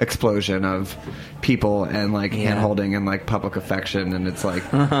explosion of people and like hand holding and like public affection, and it's like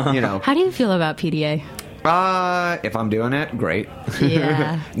How do you feel about PDA? if I'm doing it, great.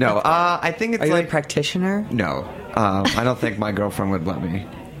 Yeah. No, I think it's Are you like a practitioner? no. I don't think my girlfriend would let me.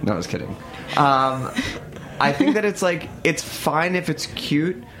 No, I was kidding. I think that it's like it's fine if it's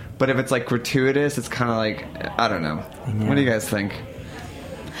cute, but if it's like gratuitous, it's kind of like I don't know. What do you guys think?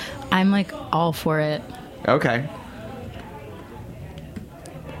 I'm like all for it. Okay.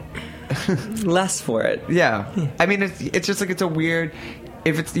 Less for it. Yeah. I mean, it's just like it's a weird.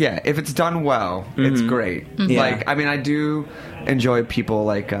 If it's done well, it's great. Yeah. Like, I mean, I do enjoy people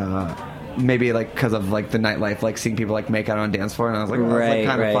like maybe like because of like the nightlife, like seeing people like make out on dance floor, and I was like, oh, that's like Right,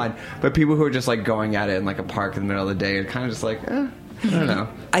 kind of right. fun. But people who are just like going at it in like a park in the middle of the day, are kind of just like, I don't know.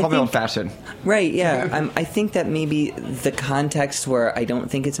 I Call me think- old fashioned. Right, yeah. I think that maybe the context where I don't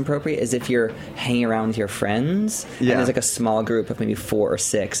think it's appropriate is if you're hanging around with your friends and Yeah. there's like a small group of maybe 4 or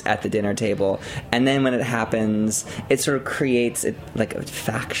 6 at the dinner table, and then when it happens, it sort of creates like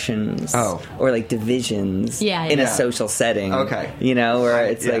factions or like divisions Yeah, in yeah. a social setting. Okay. You know, where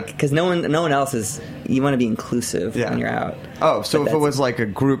it's Yeah. like, because no one else is, you want to be inclusive when you're out. Oh, so But if it that's- was like a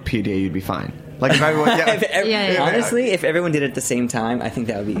group PDA, you'd be fine. Like if everyone, Honestly, if everyone did it at the same time, I think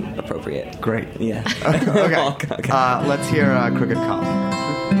that would be appropriate. Great. Yeah. Okay. Let's hear Crooked Cop.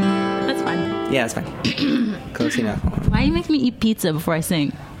 That's fine. Yeah, it's fine. Close enough. Why you make me eat pizza before I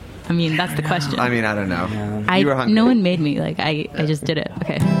sing? I mean, that's the question. I mean, I don't know. You were hungry. No one made me. Like I just did it.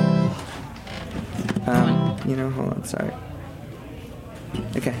 Okay. Hold on. Sorry.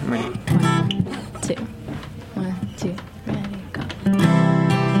 Okay, I'm ready. 2. 1, 2, ready, go.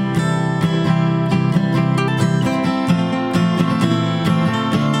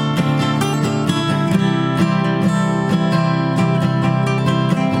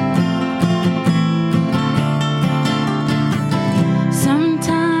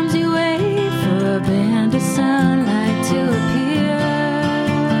 Sometimes you wait for a band of sunlight to appear.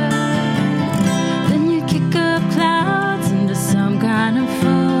 Then you kick up clouds into some kind of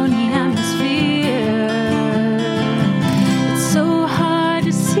phony atmosphere.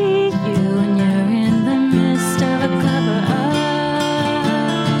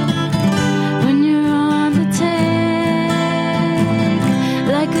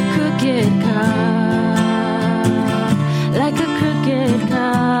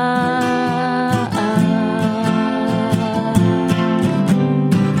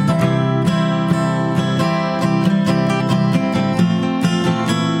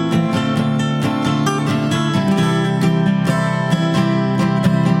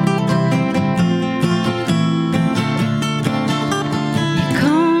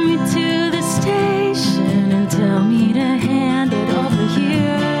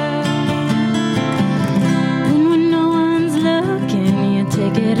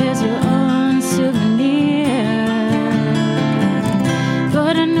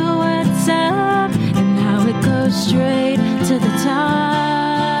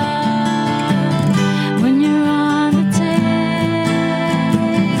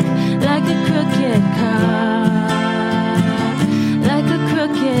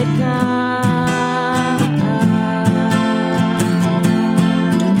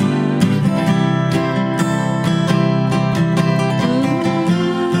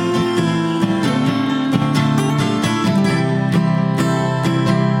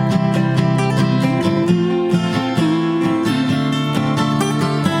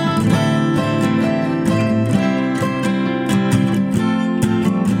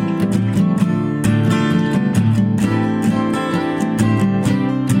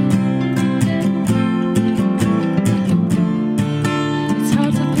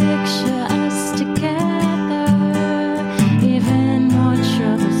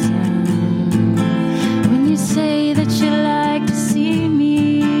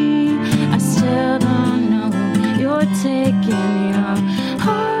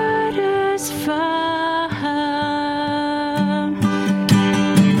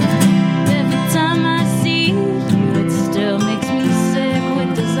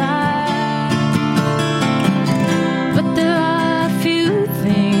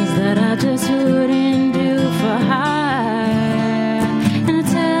 that I just wouldn't do for hire. And I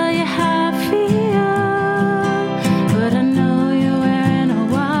tell you how I feel, but I know you're wearing a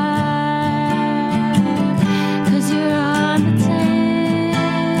wire. 'Cause you're on the take,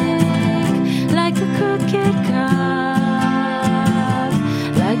 like a crooked cop,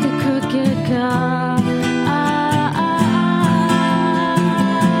 like a crooked cop.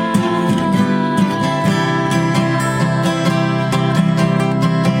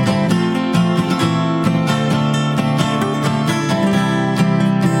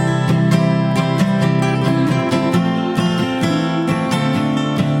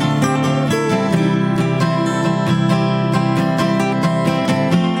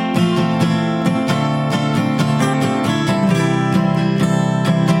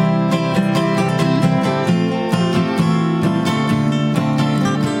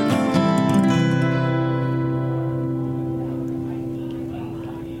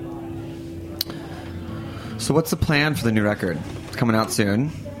 So what's the plan for the new record? It's coming out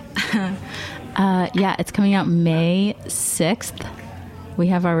soon. Yeah, it's coming out May 6th. We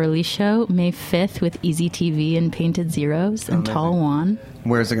have our release show May 5th with Easy TV and Painted Zeros and Tall Juan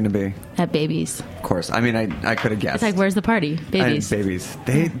Where's it going to be? at Babies. Of course. I mean, I could have guessed. It's like, where's the party? Babies. Babies.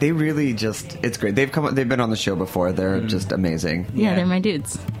 They really just, it's great. They've been on the show before. They're just amazing. Yeah, they're my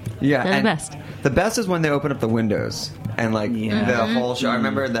dudes. Yeah, They're the and best. The best is when they open up the windows and like the whole show. I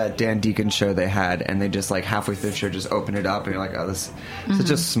remember that Dan Deacon show they had, and they just like halfway through the show just open it up, and you're like, oh, this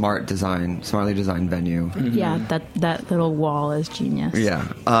such a smartly designed venue. Yeah, that little wall is genius. Yeah,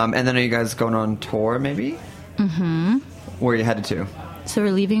 and then are you guys going on tour? Maybe. Mm-hmm. Where are you headed to? So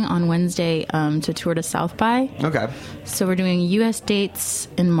we're leaving on Wednesday to tour to South by. Okay. So we're doing U.S. dates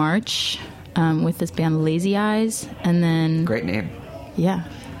in March with this band Lazy Eyes, and then Great name. yeah,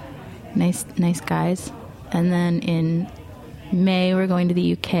 nice guys. And then in May we're going to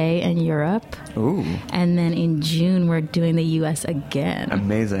the UK and Europe. Ooh. And then in June we're doing the U.S. again.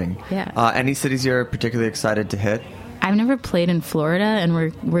 Amazing. Yeah. Any cities you're particularly excited to hit? I've never played in Florida, and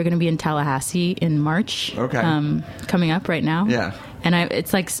we're going to be in Tallahassee in March. Okay. Coming up right now. Yeah. And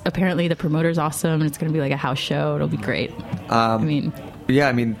it's like apparently the promoter's awesome, and it's going to be like a house show. It'll be great. Yeah,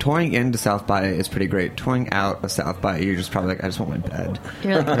 I mean, touring into South by is pretty great. Touring out of South by, you're just probably like, I just want my bed.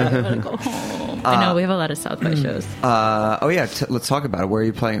 You're like, I want to go home. I know we have a lot of South by shows. Let's talk about it. Where are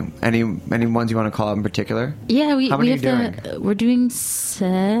you playing? Any ones you want to call out in particular? Yeah, How many we are you have doing? we're doing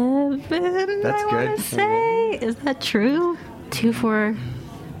 7. That's I good. wanna say, is that true? 2, 4,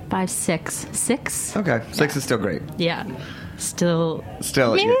 5, 6. 6. Okay, 6 is still great. Yeah. Still,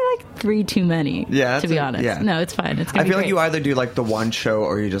 maybe yeah. like 3 too many. Yeah, to be honest. yeah. No, it's fine. It's gonna I be feel like great. you either do like the one show,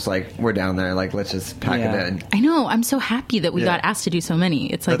 or you just like, we're down there, like let's just pack it in. I know. I'm so happy that we Yeah. got asked to do so many.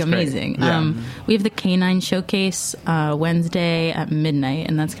 It's like That's great. amazing. Yeah. We have the Canine Showcase Wednesday at midnight,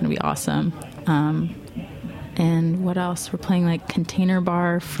 and that's going to be awesome. And what else? We're playing like Container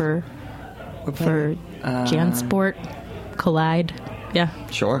Bar for JanSport, Collide. Yeah.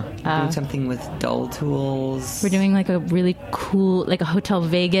 Sure. Doing something with Dull Tools. We're doing like a really cool, like a Hotel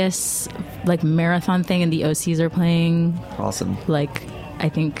Vegas, like marathon thing, and the OCs are playing. Awesome. Like, I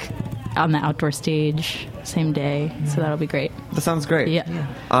think on the outdoor stage, same day. So that'll be great. That sounds great. Yeah.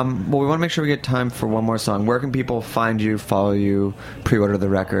 Well, we want to make sure we get time for one more song. Where can people find you, follow you, pre-order the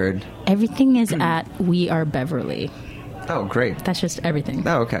record? Everything is at We Are Beverly. Oh, great. That's just everything.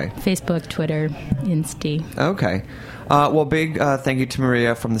 Oh, okay. Facebook, Twitter, Insta. Okay. Well, big thank you to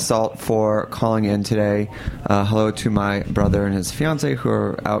Maria from The Salt for calling in today. Hello to my brother and his fiance who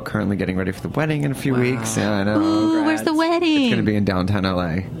are out currently getting ready for the wedding in a few weeks. Yeah, I know. Ooh, where's the wedding? It's going to be in downtown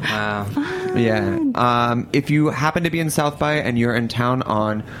LA. Wow. Yeah. If you happen to be in South by and you're in town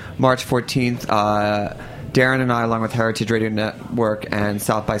on March 14th, Darren and I, along with Heritage Radio Network and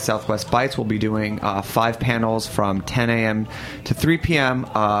South by Southwest Bites, will be doing 5 panels from 10 a.m. to 3 p.m.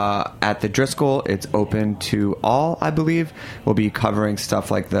 At the Driscoll. It's open to all, I believe. We'll be covering stuff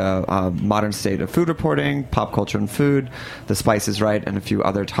like the modern state of food reporting, pop culture and food, The Spice is Right, and a few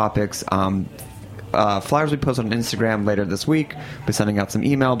other topics. Flyers we post on Instagram later this week. We'll be sending out some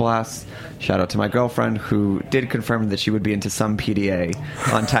email blasts. Shout out to my girlfriend who did confirm that she would be into some PDA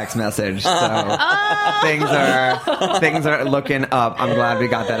on text message. So things are looking up. I'm glad we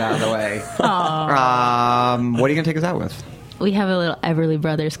got that out of the way. What are you going to take us out with? We have a little Everly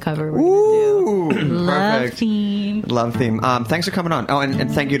Brothers cover. We're Ooh, gonna do. Love perfect. Theme. Love theme. Thanks for coming on. Oh,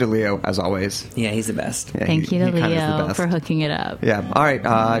 and thank you to Leo, as always. Yeah, he's the best. Yeah, Thank you to he kinda is the Leo best. for hooking it up. Yeah. All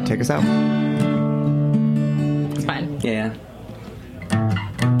right. Take us out. It's fine. Yeah.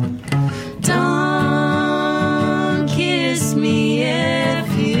 Don't kiss me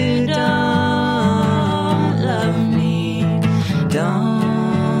if you don't love me. Don't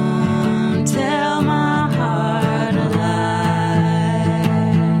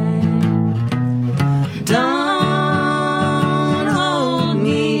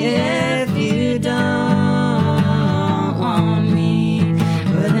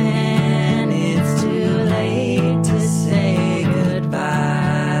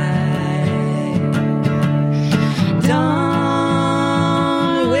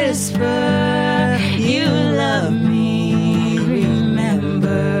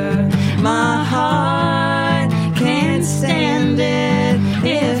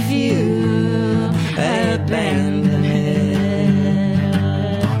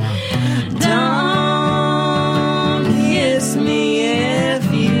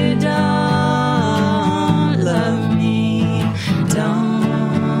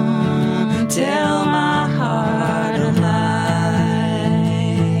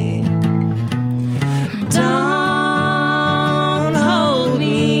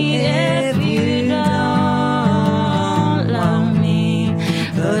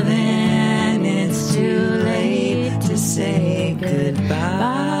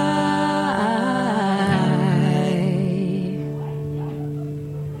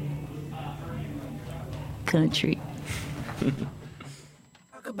country.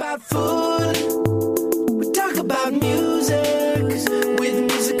 Talk about food. We talk about music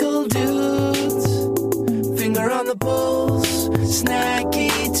with musical dudes. Finger on the pulse, snacky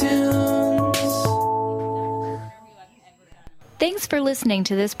tunes. Thanks for listening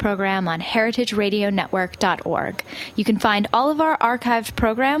to this program on heritageradionetwork.org. You can find all of our archived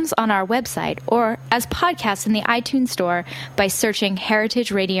programs on our website or as podcasts in the iTunes Store by searching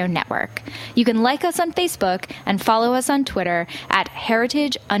Heritage Radio Network. You can like us on Facebook and follow us on Twitter at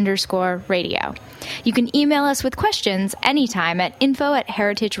heritage_radio. You can email us with questions anytime at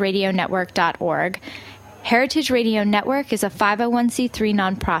info@heritageradionetwork.org. Heritage Radio Network is a 501c3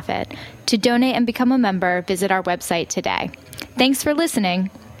 nonprofit. To donate and become a member, visit our website today. Thanks for listening.